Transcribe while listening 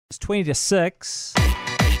It's 20 to 6.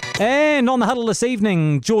 And on the Huddle this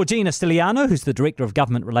evening, Georgina Stiliano, who's the Director of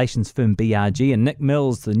Government Relations firm BRG, and Nick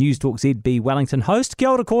Mills, the News Talk ZB Wellington host. Kia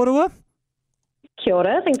ora kōrua. Kia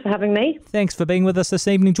ora, thanks for having me. Thanks for being with us this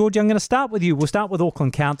evening, Georgie. I'm going to start with you. We'll start with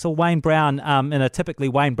Auckland Council. Wayne Brown, in a typically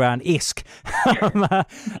Wayne Brown-esque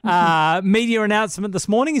media announcement this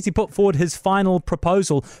morning as he put forward his final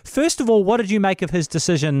proposal. First of all, what did you make of his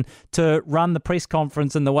decision to run the press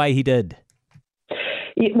conference in the way he did?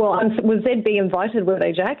 Yeah, well, was ZB invited, were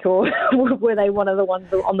they, Jack, or were they one of the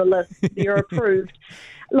ones on the list? You're approved.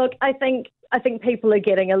 Look, I think people are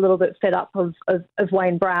getting a little bit fed up of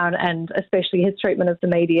Wayne Brown, and especially his treatment of the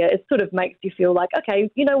media. It sort of makes you feel like,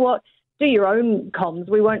 okay, you know what, do your own comms.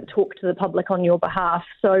 We won't talk to the public on your behalf.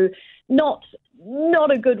 So not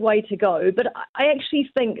a good way to go. But I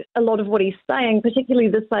actually think a lot of what he's saying, particularly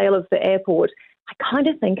the sale of the airport, I kind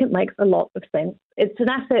of think it makes a lot of sense. It's an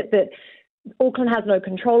asset that Auckland has no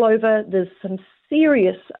control over. There's some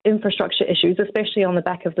serious infrastructure issues, especially on the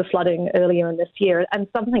back of the flooding earlier in this year, and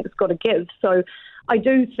something's got to give. So I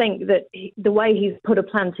do think that the way he's put a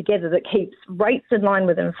plan together that keeps rates in line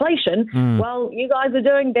with inflation, well, you guys are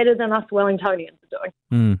doing better than us Wellingtonians are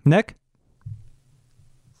doing. Nick?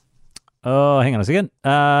 Oh, hang on a second.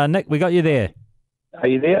 Nick, we got you there. Are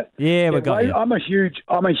you there? Yeah, we got you. I'm a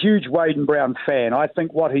huge Wayne Brown fan. I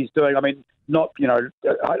think what he's doing, I mean,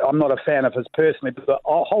 I'm not a fan of his personally, but the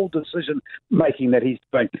whole decision making that he's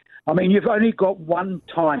doing. I mean, you've only got one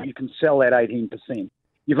time you can sell that 18%.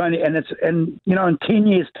 In 10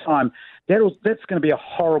 years' time, that's going to be a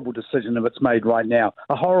horrible decision if it's made right now.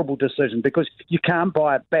 A horrible decision because you can't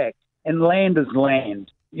buy it back, and land is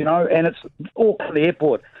land, and it's Auckland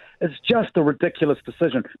Airport. It's just a ridiculous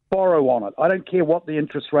decision. Borrow on it. I don't care what the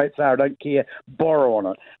interest rates are. I don't care. Borrow on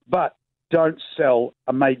it. But don't sell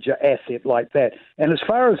a major asset like that. And as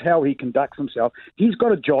far as how he conducts himself, he's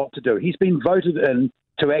got a job to do. He's been voted in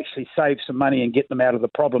to actually save some money and get them out of the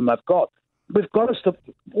problem they've got. We've got to stop.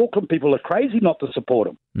 Auckland people are crazy not to support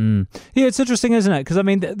him. Yeah, it's interesting, isn't it? Because, I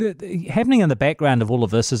mean, happening in the background of all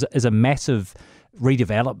of this is a massive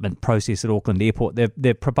redevelopment process at Auckland Airport.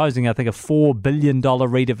 They're proposing, I think, a $4 billion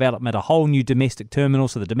redevelopment, a whole new domestic terminal.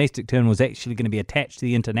 So the domestic terminal is actually going to be attached to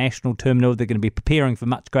the international terminal. They're going to be preparing for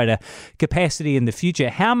much greater capacity in the future.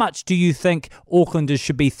 How much do you think Aucklanders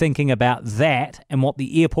should be thinking about that and what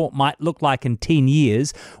the airport might look like in 10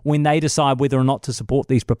 years when they decide whether or not to support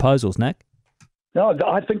these proposals, Nick? No,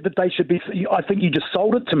 I think that they should be. I think you just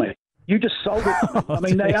sold it to me. You just sold it to me. I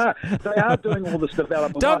mean, they are doing all this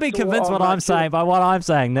development. Don't be convinced what I'm saying by what I'm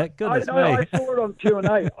saying, Nick. Goodness me. I saw it on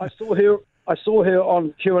Q&A. I saw her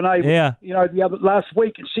on Q&A. Yeah. The other last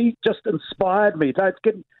week, and she just inspired me.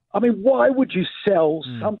 I mean, why would you sell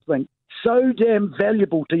something so damn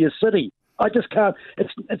valuable to your city? I just can't.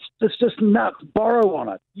 It's just nuts. Borrow on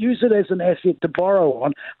it. Use it as an asset to borrow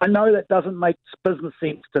on. I know that doesn't make business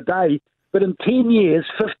sense today, but in 10 years,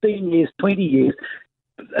 15 years, 20 years,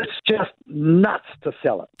 it's just nuts to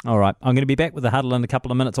sell it. All right. I'm going to be back with the Huddle in a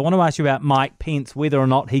couple of minutes. I want to ask you about Mike Pence, whether or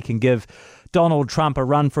not he can give Donald Trump a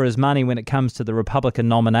run for his money when it comes to the Republican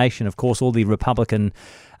nomination. Of course, all the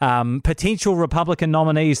potential Republican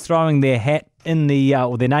nominees throwing their hat in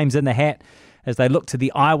or their names in the hat as they look to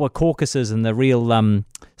the Iowa caucuses and the real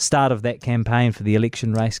start of that campaign for the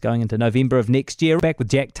election race going into November of next year. Back with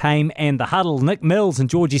Jack Tame and the Huddle, Nick Mills and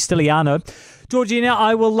Georgie Stiliano. Georgie, now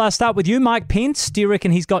I will start with you. Mike Pence, do you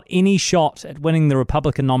reckon he's got any shot at winning the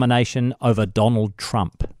Republican nomination over Donald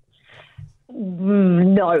Trump?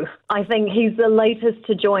 No. I think he's the latest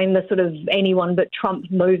to join the sort of anyone but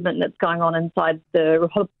Trump movement that's going on inside the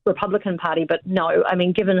Republican Party. But no, I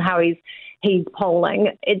mean, given how he's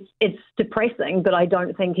polling, it's depressing, but I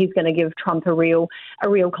don't think he's going to give Trump a real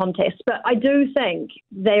contest. But I do think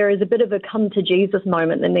there is a bit of a come to Jesus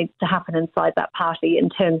moment that needs to happen inside that party in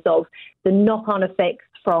terms of the knock-on effects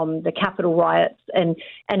from the Capitol riots and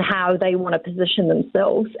how they want to position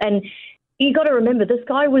themselves. And you got to remember, this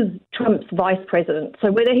guy was Trump's vice president.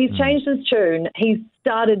 So whether he's changed his tune, he's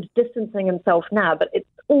started distancing himself now, but it's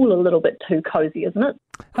all a little bit too cozy, isn't it?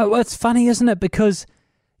 Oh, well, it's funny, isn't it? Because,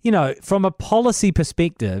 from a policy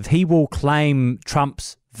perspective, he will claim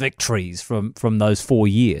Trump's victories from those 4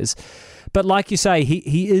 years. But like you say,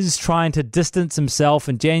 he is trying to distance himself,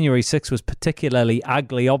 and January 6th was particularly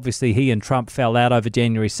ugly. Obviously, he and Trump fell out over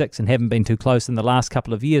January 6th and haven't been too close in the last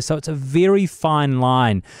couple of years. So it's a very fine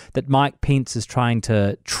line that Mike Pence is trying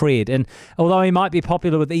to tread. And although he might be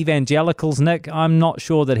popular with evangelicals, Nick, I'm not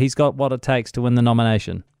sure that he's got what it takes to win the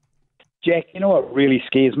nomination. Jack, you know what really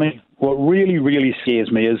scares me? What really, really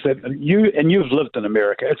scares me is that you've lived in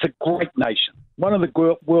America. It's a great nation, one of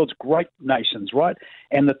the world's great nations, right?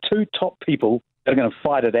 And the two top people that are going to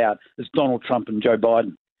fight it out is Donald Trump and Joe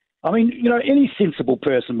Biden. I mean, any sensible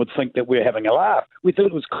person would think that we're having a laugh. We thought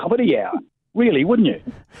it was comedy hour, really, wouldn't you?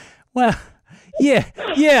 Well, yeah.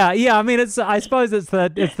 I mean, I suppose it's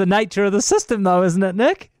the nature of the system, though, isn't it,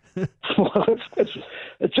 Nick? Well,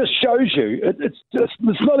 it just shows you.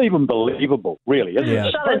 It's not even believable, really, is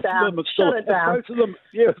it? Shut it down. Both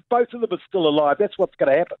of them are still alive. That's what's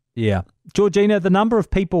going to happen. Yeah. Georgina, the number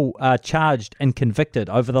of people charged and convicted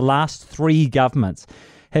over the last 3 governments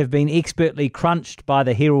have been expertly crunched by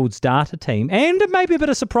the Herald's data team, and it may be a bit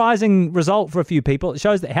of a surprising result for a few people. It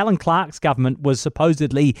shows that Helen Clark's government was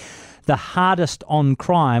supposedly the hardest on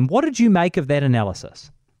crime. What did you make of that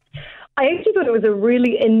analysis? I actually thought it was a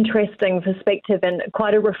really interesting perspective and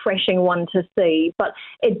quite a refreshing one to see, but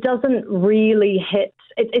it doesn't really hit.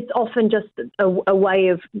 It's often just a way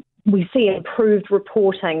of, we see improved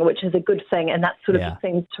reporting, which is a good thing, and that sort of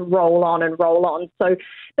seems to roll on and roll on. So,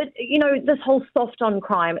 but, this whole soft on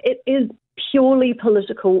crime, it is purely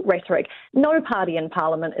political rhetoric. No party in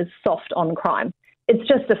Parliament is soft on crime. It's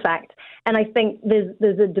just a fact. And I think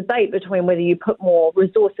there's a debate between whether you put more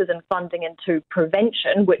resources and funding into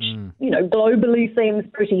prevention, which, globally seems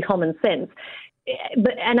pretty common sense.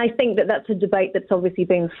 And I think that's a debate that's obviously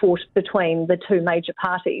been fought between the 2 major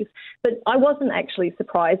parties. But I wasn't actually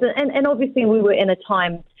surprised. And obviously we were in a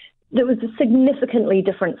time that was significantly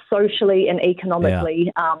different socially and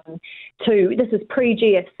economically this is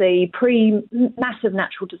pre-GFC, pre-massive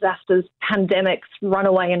natural disasters, pandemics,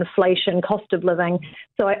 runaway inflation, cost of living.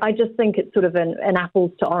 So I just think it's sort of an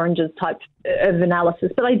apples to oranges type of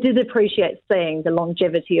analysis. But I did appreciate seeing the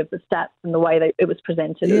longevity of the stats and the way that it was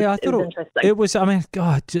presented. Yeah, it was interesting. It was, I mean,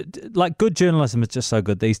 God, like good journalism is just so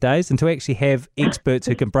good these days. And to actually have experts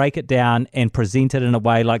who can break it down and present it in a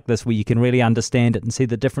way like this where you can really understand it and see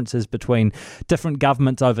the differences between different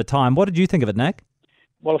governments over time. What did you think of it, Nick?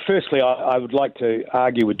 Well, firstly, I would like to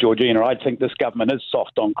argue with Georgina. I think this government is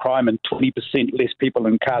soft on crime, and 20% less people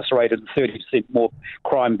incarcerated and 30% more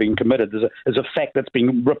crime being committed is a fact that's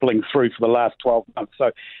been rippling through for the last 12 months.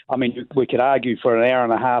 So, I mean, we could argue for an hour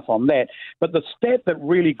and a half on that. But the stat that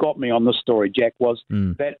really got me on this story, Jack, was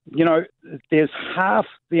that, there's half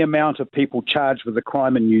the amount of people charged with a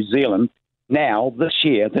crime in New Zealand now, this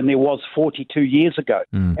year, than there was 42 years ago.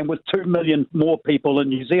 And with 2 million more people in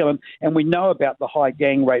New Zealand, and we know about the high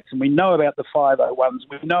gang rates, and we know about the 501s,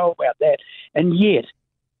 we know about that, and yet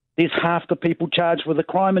there's half the people charged with a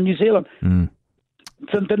crime in New Zealand since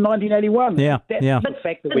 1981. That's the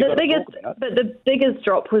fact that we've got to talk about. But the biggest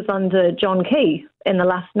drop was under John Key in the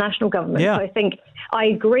last national government. So I think I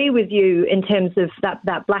agree with you in terms of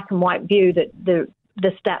that black and white view that the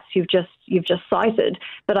stats you've just cited,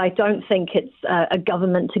 but I don't think it's a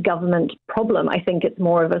government-to-government problem. I think it's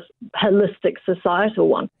more of a holistic societal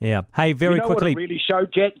one. Yeah. Hey, very quickly. What it really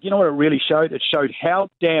showed, Jack? You know what it really showed? It showed how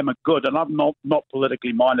damn good, and I'm not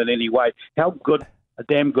politically minded anyway, how good a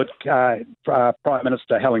damn good Prime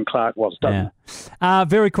Minister Helen Clark was, doesn't it?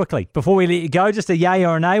 Very quickly, before we let you go, just a yay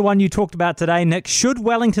or a nay. One you talked about today, Nick. Should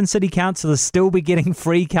Wellington City Councillors still be getting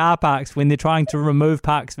free car parks when they're trying to remove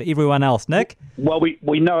parks for everyone else, Nick? Well,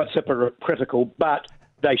 we know it's hypocritical, but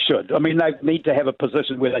they should. I mean, they need to have a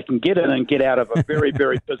position where they can get in and get out of a very,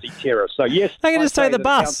 very busy terrace. So, yes. They can just take the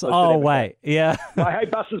bus. Oh, wait. Yeah. I hate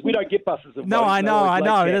buses. We don't get buses. No, I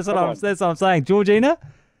know. That's what I'm saying. Georgina?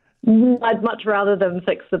 I'd much rather them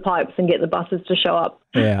fix the pipes and get the buses to show up.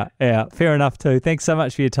 Yeah, fair enough too. Thanks so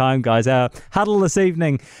much for your time, guys. Our huddle this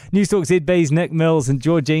evening, Newstalk ZB's Nick Mills and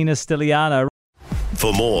Georgina Stiliano.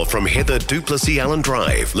 For more from Heather Duplessis Allen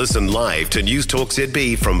Drive, listen live to Newstalk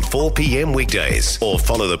ZB from 4 p.m. weekdays or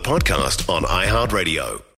follow the podcast on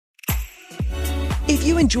iHeartRadio. If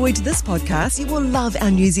you enjoyed this podcast, you will love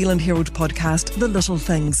our New Zealand Herald podcast, The Little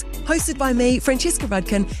Things, hosted by me, Francesca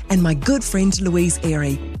Rudkin, and my good friend Louise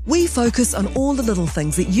Airy. We focus on all the little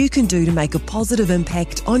things that you can do to make a positive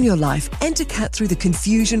impact on your life and to cut through the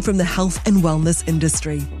confusion from the health and wellness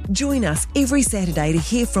industry. Join us every Saturday to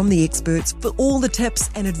hear from the experts for all the tips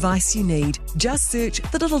and advice you need. Just search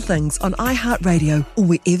The Little Things on iHeartRadio or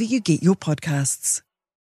wherever you get your podcasts.